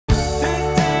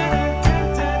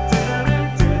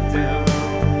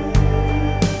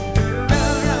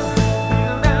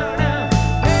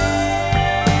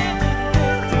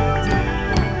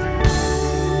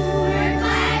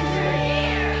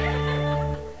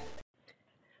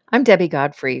I'm Debbie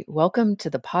Godfrey. Welcome to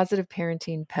the Positive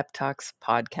Parenting Pep Talks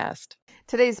podcast.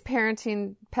 Today's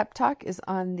parenting pep talk is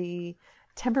on the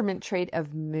temperament trait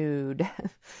of mood.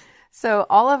 So,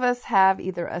 all of us have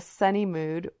either a sunny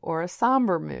mood or a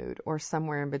somber mood or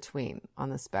somewhere in between on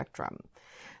the spectrum.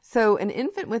 So, an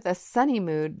infant with a sunny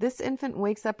mood, this infant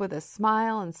wakes up with a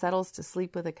smile and settles to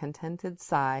sleep with a contented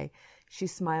sigh. She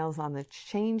smiles on the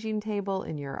changing table,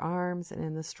 in your arms, and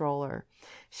in the stroller.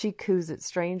 She coos at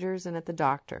strangers and at the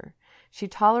doctor. She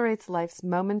tolerates life's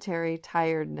momentary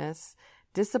tiredness,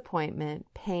 disappointment,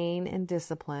 pain, and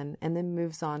discipline, and then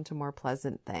moves on to more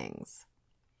pleasant things.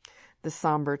 The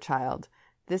somber child.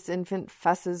 This infant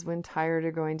fusses when tired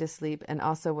or going to sleep, and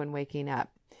also when waking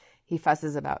up. He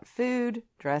fusses about food,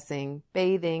 dressing,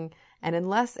 bathing, and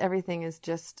unless everything is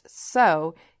just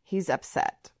so, he's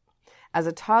upset. As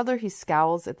a toddler, he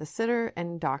scowls at the sitter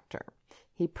and doctor.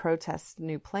 He protests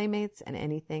new playmates and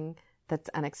anything that's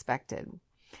unexpected.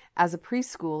 As a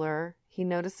preschooler, he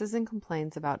notices and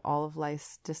complains about all of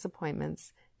life's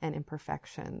disappointments and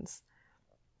imperfections.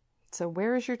 So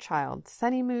where is your child?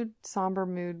 Sunny mood, somber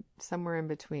mood, somewhere in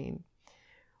between.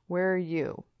 Where are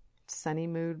you? Sunny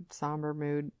mood, somber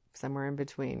mood, somewhere in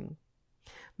between.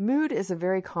 Mood is a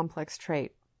very complex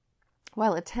trait.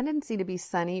 While a tendency to be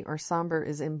sunny or somber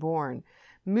is inborn,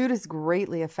 mood is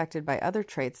greatly affected by other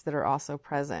traits that are also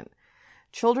present.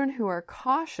 Children who are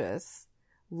cautious,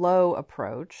 low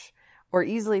approach, or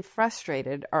easily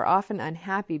frustrated are often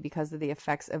unhappy because of the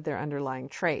effects of their underlying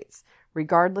traits,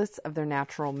 regardless of their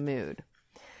natural mood.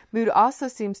 Mood also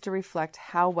seems to reflect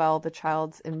how well the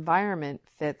child's environment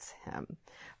fits him.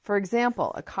 For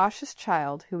example, a cautious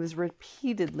child who is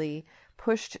repeatedly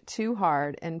pushed too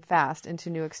hard and fast into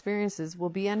new experiences will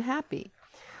be unhappy.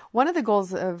 One of the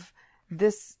goals of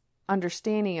this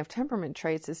understanding of temperament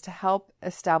traits is to help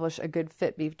establish a good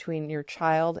fit between your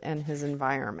child and his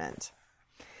environment.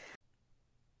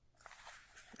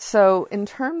 So in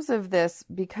terms of this,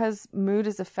 because mood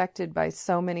is affected by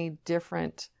so many of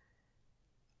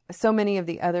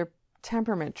the other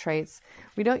temperament traits,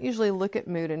 we don't usually look at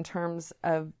mood in terms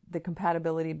of the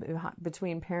compatibility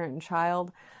between parent and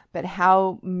child, but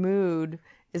how mood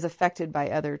is affected by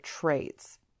other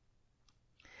traits.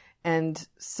 And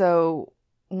so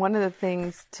one of the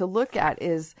things to look at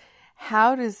is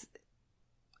how does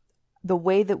the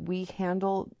way that we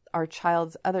handle our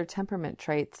child's other temperament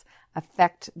traits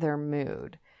affect their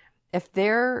mood. If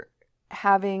they're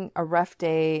having a rough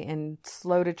day and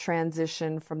slow to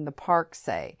transition from the park,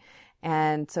 say,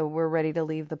 and so we're ready to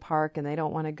leave the park and they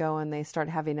don't want to go and they start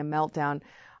having a meltdown,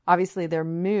 obviously their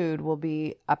mood will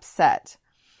be upset.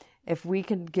 If we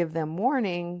can give them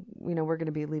warning, we're going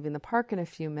to be leaving the park in a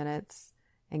few minutes,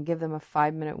 and give them a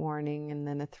 5-minute warning and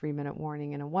then a 3-minute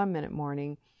warning and a 1-minute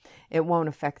warning, it won't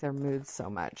affect their mood so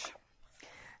much.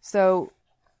 So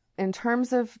in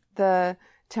terms of the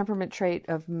temperament trait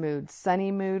of mood,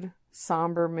 sunny mood,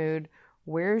 somber mood,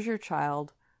 where's your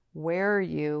child? Where are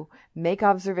you? Make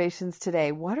observations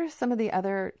today. What are some of the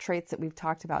other traits that we've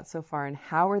talked about so far, and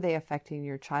how are they affecting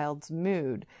your child's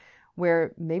mood?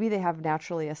 Where maybe they have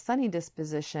naturally a sunny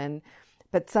disposition,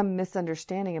 but some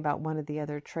misunderstanding about one of the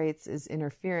other traits is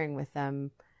interfering with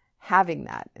them having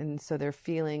that. And so they're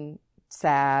feeling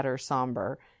sad or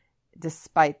somber,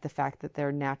 despite the fact that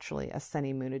they're naturally a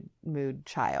sunny mood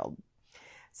child.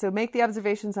 So make the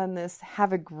observations on this.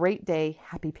 Have a great day.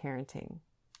 Happy parenting.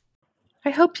 I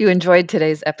hope you enjoyed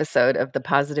today's episode of the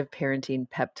Positive Parenting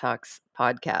Pep Talks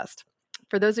podcast.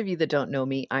 For those of you that don't know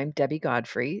me, I'm Debbie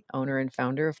Godfrey, owner and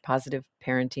founder of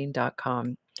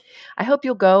positiveparenting.com. I hope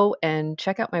you'll go and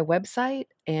check out my website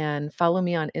and follow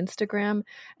me on Instagram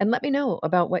and let me know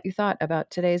about what you thought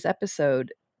about today's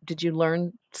episode. Did you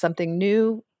learn something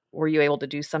new? Were you able to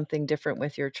do something different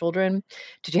with your children?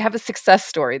 Did you have a success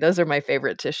story? Those are my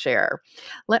favorite to share.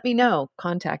 Let me know.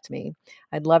 Contact me.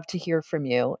 I'd love to hear from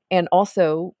you. And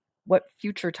also, what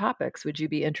future topics would you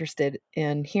be interested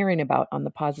in hearing about on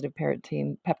the Positive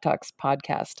Parenting Pep Talks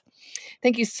podcast?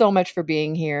 Thank you so much for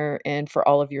being here and for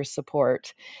all of your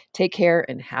support. Take care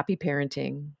and happy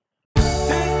parenting.